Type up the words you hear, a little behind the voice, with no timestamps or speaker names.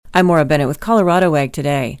I'm Maura Bennett with Colorado Ag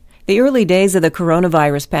Today. The early days of the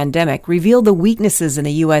coronavirus pandemic revealed the weaknesses in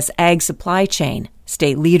the U.S. ag supply chain.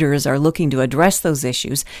 State leaders are looking to address those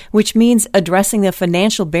issues, which means addressing the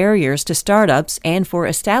financial barriers to startups and for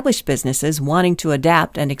established businesses wanting to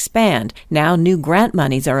adapt and expand. Now, new grant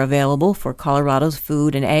monies are available for Colorado's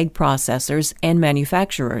food and ag processors and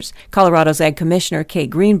manufacturers. Colorado's Ag Commissioner Kate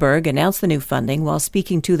Greenberg announced the new funding while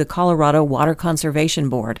speaking to the Colorado Water Conservation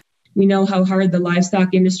Board. We know how hard the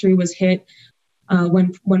livestock industry was hit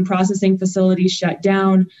when processing facilities shut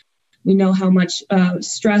down. We know how much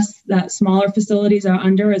stress that smaller facilities are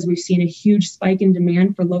under as we've seen a huge spike in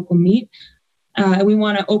demand for local meat. And we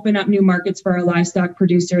want to open up new markets for our livestock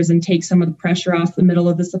producers and take some of the pressure off the middle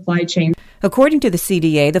of the supply chain. According to the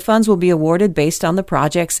CDA, the funds will be awarded based on the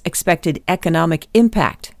project's expected economic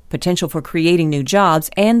impact, potential for creating new jobs,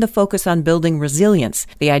 and the focus on building resilience.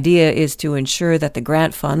 The idea is to ensure that the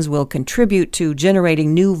grant funds will contribute to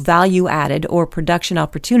generating new value-added or production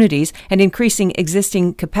opportunities and increasing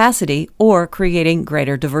existing capacity or creating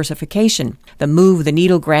greater diversification. The Move the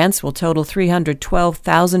Needle grants will total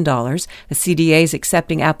 $312,000. The CDA is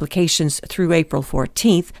accepting applications through April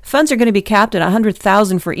 14th. Funds are going to be capped at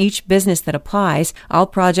 $100,000 for each business that applies. All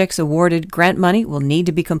projects awarded grant money will need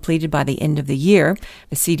to be completed by the end of the year.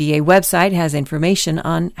 The CDA website has information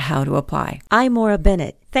on how to apply. I'm Maura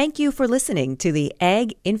Bennett. Thank you for listening to the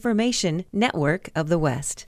Ag Information Network of the West.